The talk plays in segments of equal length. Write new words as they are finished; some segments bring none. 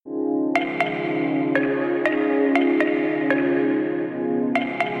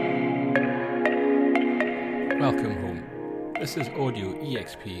This is Audio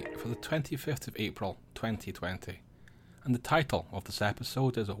EXP for the 25th of April 2020, and the title of this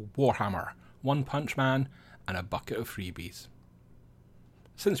episode is Warhammer, One Punch Man, and a Bucket of Freebies.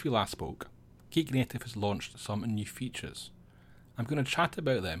 Since we last spoke, Geek Native has launched some new features. I'm going to chat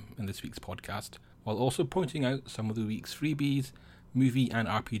about them in this week's podcast, while also pointing out some of the week's freebies, movie and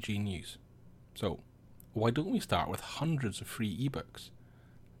RPG news. So, why don't we start with hundreds of free ebooks?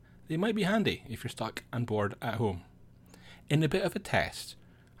 They might be handy if you're stuck and bored at home. In a bit of a test,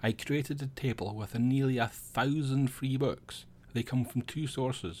 I created a table with nearly 1,000 free books. They come from two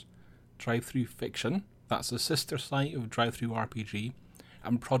sources: Drive-Thru Fiction, that's the sister site of Drive-Thru RPG,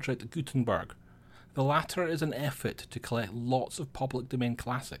 and Project Gutenberg. The latter is an effort to collect lots of public domain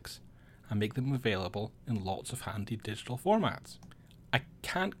classics and make them available in lots of handy digital formats. I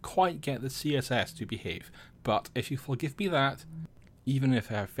can't quite get the CSS to behave, but if you forgive me that, even if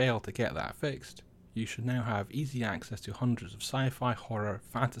I fail to get that fixed, you should now have easy access to hundreds of sci-fi, horror,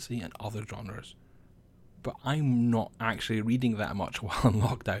 fantasy and other genres. But I'm not actually reading that much while in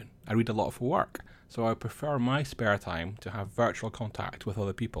lockdown. I read a lot for work, so I prefer my spare time to have virtual contact with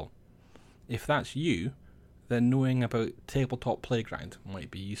other people. If that's you, then knowing about Tabletop Playground might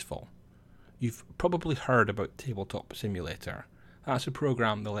be useful. You've probably heard about Tabletop Simulator. That's a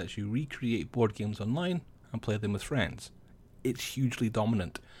program that lets you recreate board games online and play them with friends. It's hugely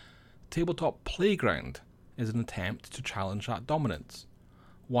dominant. Tabletop Playground is an attempt to challenge that dominance.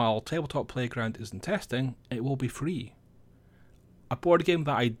 While Tabletop Playground is in testing, it will be free. A board game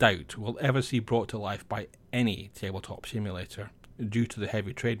that I doubt will ever see brought to life by any tabletop simulator, due to the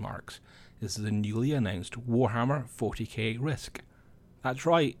heavy trademarks, is the newly announced Warhammer 40k Risk. That's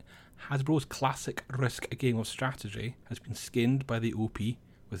right, Hasbro's classic Risk, a game of strategy, has been skinned by the OP,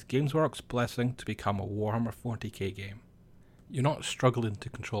 with GamesWorks' blessing to become a Warhammer 40k game. You're not struggling to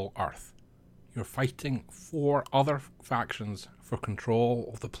control Earth. You're fighting 4 other factions for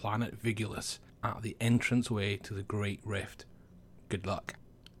control of the planet Vigulus at the entranceway to the Great Rift. Good luck.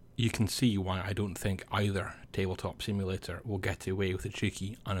 You can see why I don't think either Tabletop Simulator will get away with a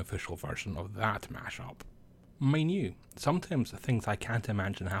cheeky, unofficial version of that mashup. Mind you, sometimes things I can't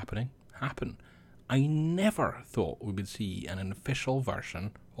imagine happening happen. I never thought we would see an official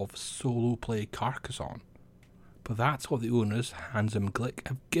version of solo play Carcassonne. But that's what the owners, Hans im Glück,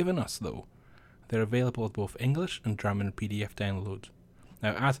 have given us though. They're available with both English and German PDF downloads.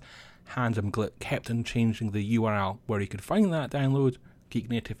 Now, as Hans im Glück kept on changing the URL where you could find that download, Geek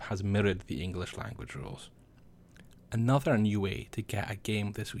Native has mirrored the English language rules. Another new way to get a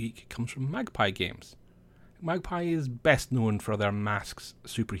game this week comes from Magpie Games. Magpie is best known for their Masks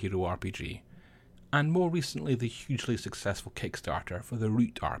superhero RPG, and more recently the hugely successful Kickstarter for the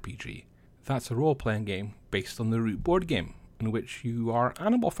Root RPG. That's a role-playing game based on the Root board game, in which you are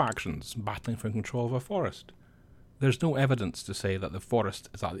animal factions battling for control of a forest. There's no evidence to say that the forest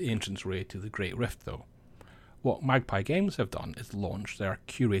is at the entranceway to the Great Rift though. What Magpie Games have done is launch their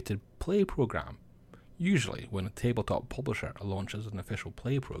curated play program. Usually, when a tabletop publisher launches an official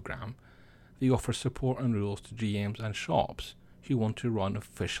play program, they offer support and rules to GMs and shops who want to run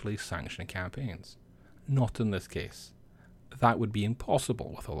officially sanctioned campaigns. Not in this case. That would be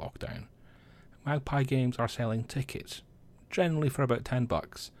impossible with a lockdown. Magpie Games are selling tickets, generally for about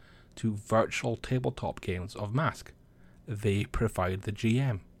 $10, to virtual tabletop games of Mask. They provide the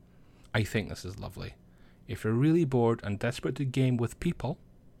GM. I think this is lovely. If you're really bored and desperate to game with people,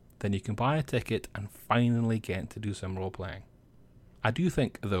 then you can buy a ticket and finally get to do some role-playing. I do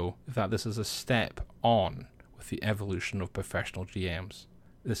think, though, that this is a step on with the evolution of professional GMs.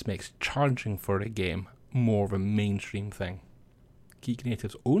 This makes charging for a game more of a mainstream thing. Geek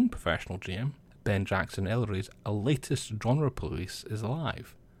Native's own professional GM, Ben Jackson Ellery's latest genre police is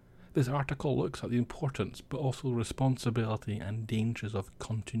live. This article looks at the importance but also responsibility and dangers of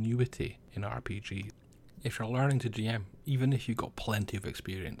continuity in RPGs. If you're learning to GM, even if you've got plenty of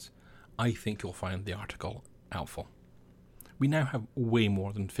experience, I think you'll find the article helpful. We now have way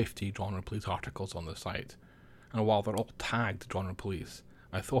more than 50 genre police articles on the site, and while they're all tagged genre police,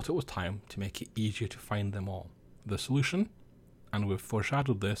 I thought it was time to make it easier to find them all. The solution, and we've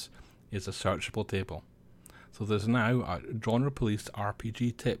foreshadowed this, is a searchable table. So there's now a Genre Police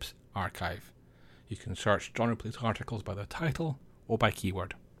RPG Tips archive. You can search Genre Police articles by their title or by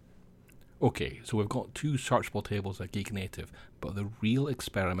keyword. Okay, so we've got 2 searchable tables at Geek Native, but the real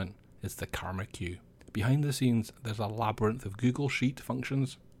experiment is the Karma Queue. Behind the scenes, there's a labyrinth of Google Sheet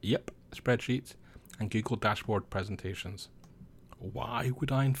functions, spreadsheets, and Google Dashboard presentations. Why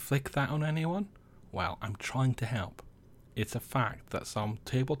would I inflict that on anyone? Well, I'm trying to help. It's a fact that some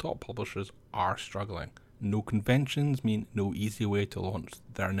tabletop publishers are struggling. No conventions mean no easy way to launch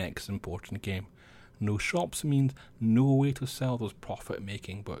their next important game. No shops means no way to sell those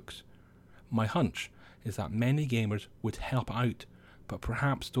profit-making books. My hunch is that many gamers would help out, but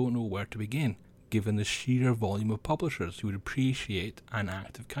perhaps don't know where to begin, given the sheer volume of publishers who would appreciate an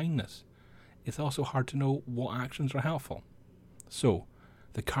act of kindness. It's also hard to know what actions are helpful. So,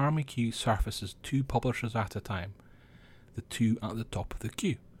 the Karma queue surfaces 2 publishers at a time, the 2 at the top of the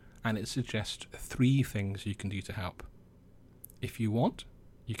queue, and it suggests 3 things you can do to help. If you want,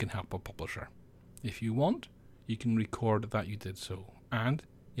 you can help a publisher. If you want, you can record that you did so, and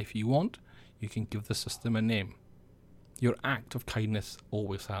if you want, you can give the system a name. Your act of kindness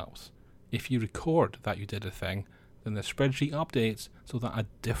always helps. If you record that you did a thing, then the spreadsheet updates so that a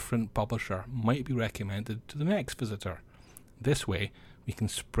different publisher might be recommended to the next visitor. This way, we can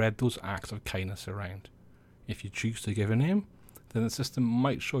spread those acts of kindness around. If you choose to give a name, then the system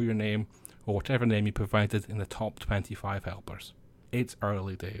might show your name or whatever name you provided in the top 25 helpers. It's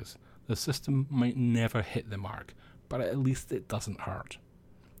early days. The system might never hit the mark, but at least it doesn't hurt.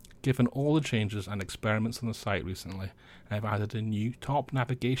 Given all the changes and experiments on the site recently, I've added a new top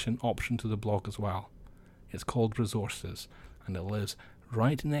navigation option to the blog as well. It's called Resources, and it lives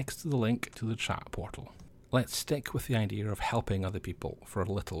right next to the link to the chat portal. Let's stick with the idea of helping other people for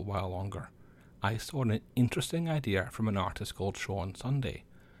a little while longer. I saw an interesting idea from an artist called Sean Sunday.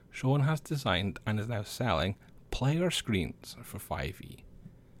 Sean has designed and is now selling player screens for 5e.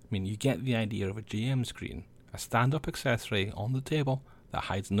 You get the idea of a GM screen, a stand-up accessory on the table that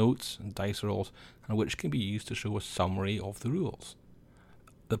hides notes and dice rolls, and which can be used to show a summary of the rules.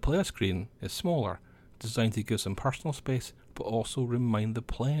 The player screen is smaller, designed to give some personal space, but also remind the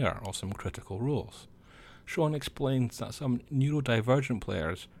player of some critical rules. Sean explains that some neurodivergent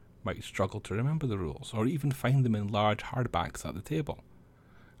players might struggle to remember the rules, or even find them in large hardbacks at the table.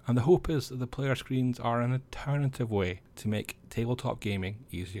 And the hope is that the player screens are an alternative way to make tabletop gaming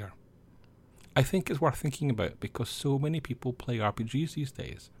easier. I think it's worth thinking about because so many people play RPGs these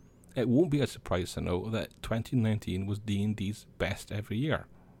days. It won't be a surprise to know that 2019 was D&D's best ever year.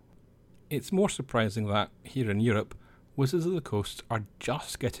 It's more surprising that, here in Europe, Wizards of the Coast are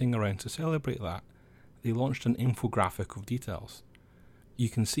just getting around to celebrate that. They launched an infographic of details. You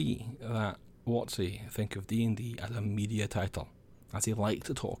can see that WotC think of D&D as a media title, as they like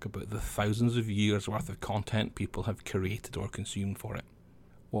to talk about the thousands of years worth of content people have created or consumed for it.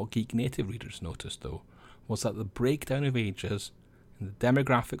 What Geek Native readers noticed, though, was that the breakdown of ages and the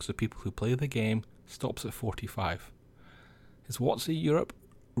demographics of people who play the game stops at 45. Is WotC Europe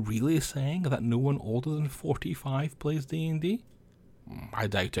really saying that no one older than 45 plays D&D? I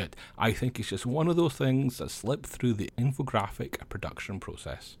doubt it. I think it's just one of those things that slip through the infographic production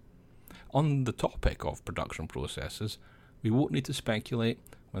process. On the topic of production processes, we won't need to speculate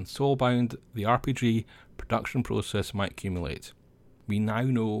when Soulbound, the RPG, production process might accumulate. We now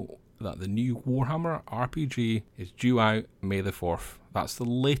know that the new Warhammer RPG is due out May the 4th. That's the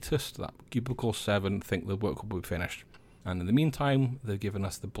latest that Cubicle 7 think the book will be finished. And in the meantime, they've given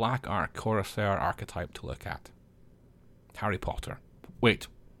us the Black Ark Corsair archetype to look at. Harry Potter. Wait,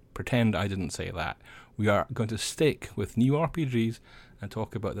 pretend I didn't say that. We are going to stick with new RPGs and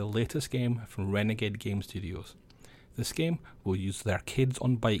talk about the latest game from Renegade Game Studios. This game will use their Kids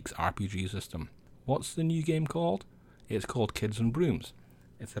on Bikes RPG system. What's the new game called? It's called Kids on Brooms.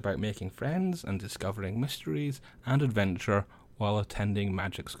 It's about making friends and discovering mysteries and adventure while attending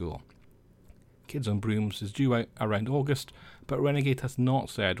magic school. Kids on Brooms is due out around August, but Renegade has not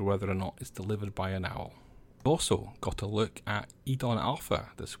said whether or not it's delivered by an owl. We also got a look at Edon Alpha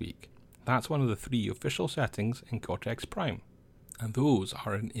this week. That's one of the 3 official settings in Cortex Prime. And those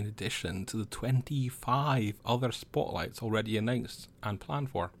are in addition to the 25 other spotlights already announced and planned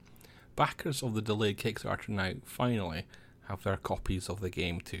for. Backers of the delayed Kickstarter now finally have their copies of the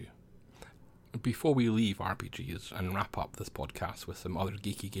game too. Before we leave RPGs and wrap up this podcast with some other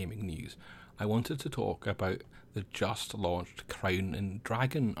geeky gaming news, I wanted to talk about the just launched Crown and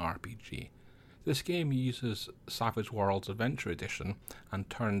Dragon RPG. This game uses Savage Worlds Adventure Edition and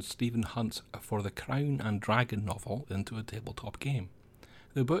turns Stephen Hunt's For the Crown and Dragon novel into a tabletop game.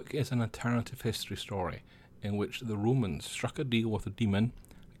 The book is an alternative history story in which the Romans struck a deal with a demon,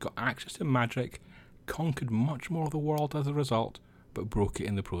 got access to magic, conquered much more of the world as a result, but broke it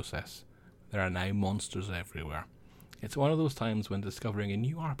in the process. There are now monsters everywhere. It's one of those times when discovering a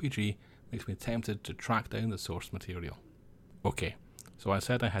new RPG makes me tempted to track down the source material. Okay, so I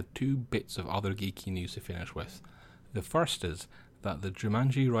said I had 2 bits of other geeky news to finish with. The first is that the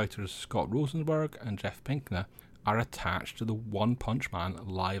Jumanji writers Scott Rosenberg and Jeff Pinkner are attached to the One Punch Man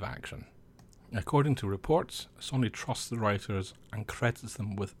live action. According to reports, Sony trusts the writers and credits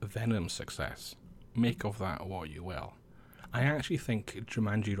them with Venom's success. Make of that what you will. I actually think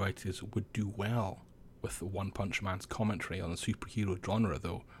Jumanji writers would do well with One Punch Man's commentary on the superhero genre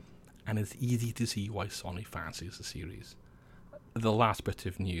though, and it's easy to see why Sony fancies the series. The last bit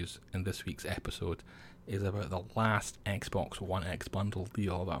of news in this week's episode is about the last Xbox One X bundle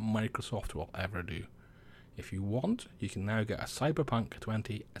deal that Microsoft will ever do. If you want, you can now get a Cyberpunk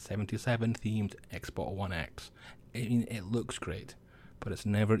 2077 themed Xbox One X. I mean, it looks great, but it's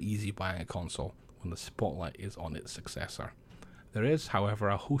never easy buying a console when the spotlight is on its successor. There is, however,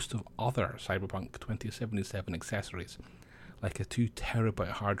 a host of other Cyberpunk 2077 accessories, like a 2TB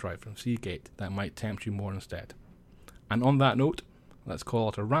hard drive from Seagate, that might tempt you more instead. And on that note, let's call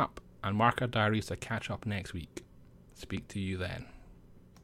it a wrap and mark our diaries to catch up next week. Speak to you then.